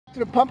To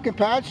the pumpkin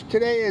patch.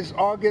 Today is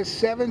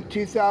August 7th,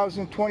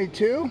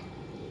 2022,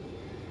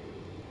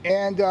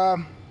 and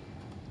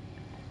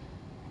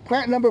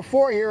plant number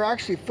 4 here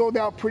actually filled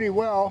out pretty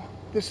well.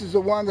 This is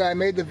the one that I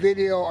made the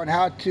video on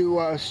how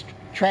to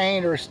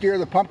train or steer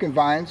the pumpkin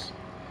vines.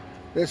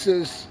 This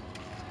is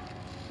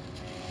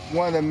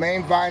one of the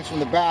main vines from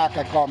the back.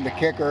 I call them the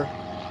kicker,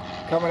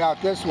 coming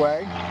out this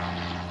way,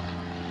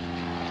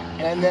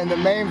 and then the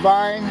main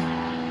vine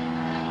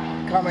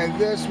coming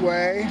this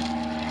way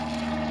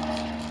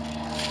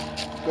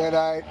that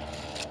I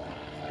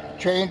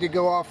trained to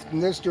go off in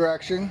this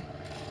direction.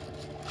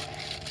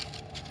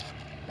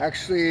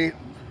 Actually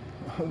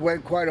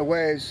went quite a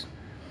ways.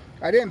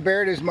 I didn't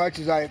bear it as much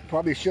as I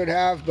probably should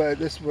have, but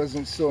this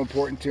wasn't so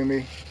important to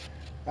me.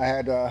 I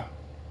had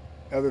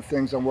other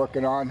things I'm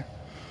working on.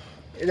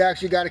 It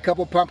actually got a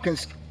couple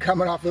pumpkins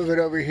coming off of it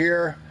over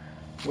here,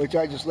 which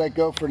I just let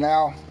go for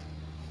now.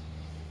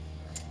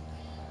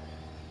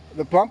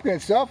 The pumpkin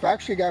itself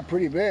actually got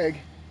pretty big.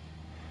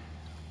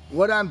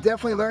 What I'm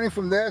definitely learning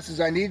from this is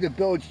I need to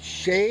build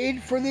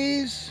shade for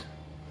these,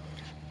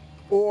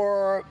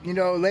 or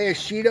lay a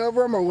sheet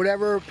over them, or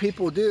whatever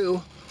people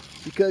do,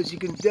 because you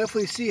can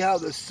definitely see how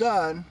the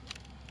sun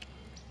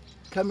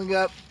coming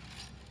up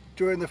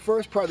during the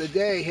first part of the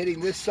day hitting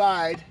this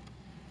side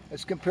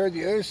as compared to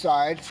the other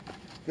side.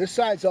 This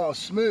side's all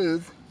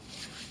smooth,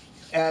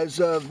 as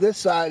of this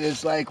side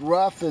is like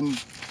rough and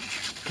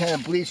kind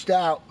of bleached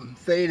out and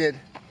faded.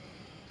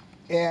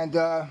 And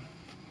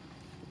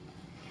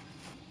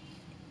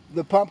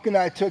the pumpkin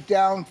I took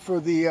down for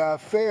the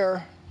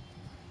fair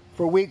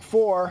for week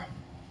 4,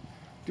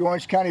 the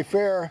Orange County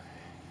Fair,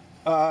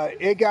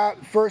 it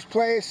got first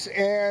place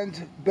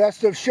and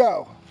best of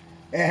show,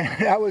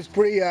 and I was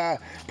pretty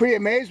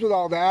amazed with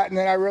all that. And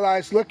then I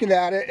realized, looking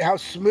at it, how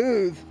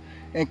smooth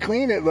and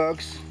clean it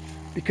looks,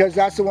 because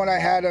that's the one I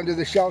had under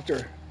the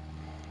shelter.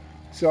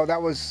 So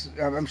that was,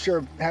 I'm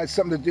sure, had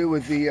something to do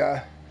with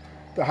the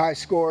high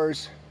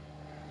scores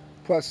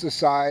plus the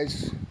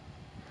size.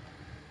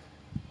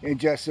 And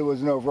just, it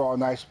was an overall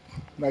nice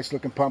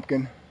looking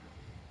pumpkin.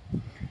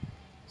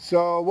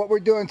 So what we're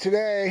doing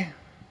today,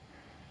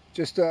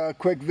 just a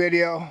quick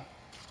video,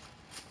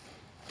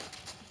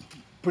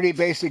 pretty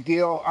basic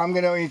deal. I'm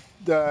going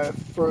to,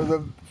 for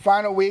the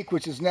final week,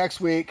 which is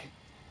next week,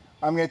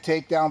 I'm going to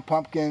take down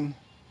pumpkin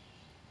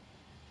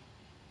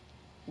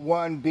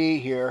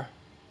 1B here.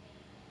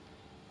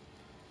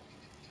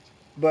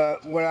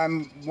 But when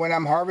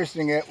I'm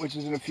harvesting it, which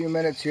is in a few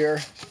minutes here,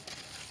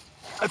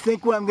 I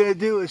think what I'm going to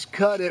do is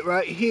cut it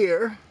right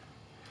here.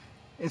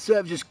 Instead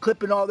of just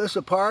clipping all this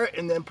apart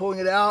and then pulling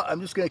it out,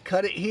 I'm just going to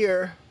cut it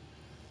here,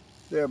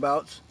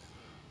 thereabouts,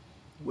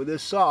 with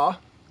this saw.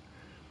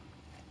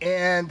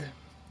 And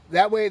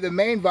that way the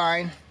main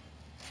vine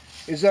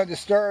is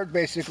undisturbed,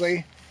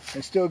 basically,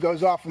 and still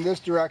goes off in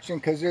this direction,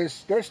 because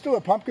there's still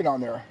a pumpkin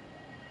on there.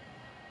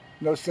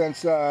 No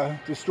sense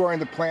destroying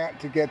the plant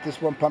to get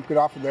this one pumpkin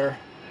off of there.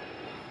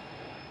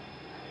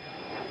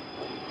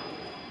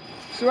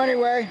 So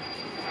anyway,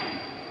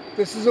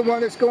 this is the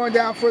one that's going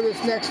down for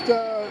this next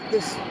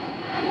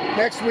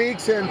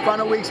week's and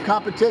final week's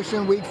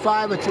competition, week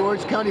 5 at the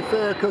Orange County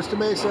Fair, Costa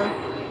Mesa.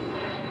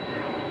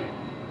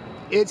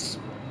 It's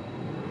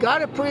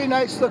got a pretty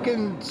nice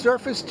looking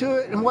surface to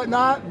it and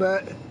whatnot,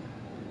 but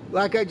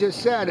like I just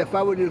said, if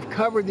I would have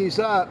covered these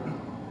up,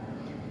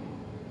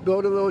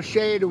 build a little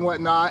shade and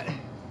whatnot,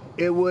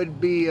 it would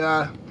be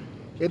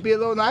it'd be a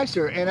little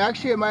nicer, and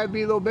actually it might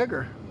be a little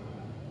bigger.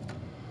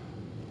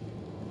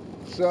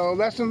 So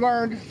lesson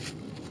learned.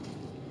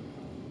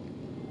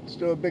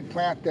 Still a big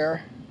plant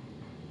there.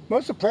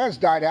 Most of the plants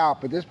died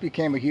out, but this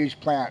became a huge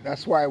plant.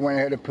 That's why I went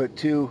ahead and put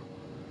two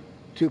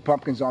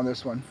pumpkins on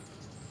this one.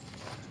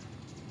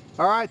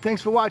 All right,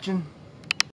 thanks for watching.